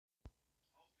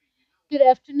Good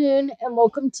afternoon, and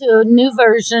welcome to a new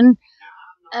version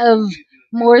of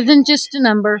More Than Just a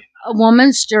Number, a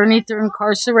woman's journey through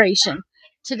incarceration.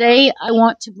 Today, I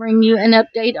want to bring you an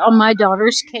update on my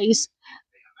daughter's case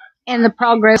and the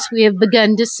progress we have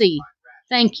begun to see.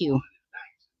 Thank you.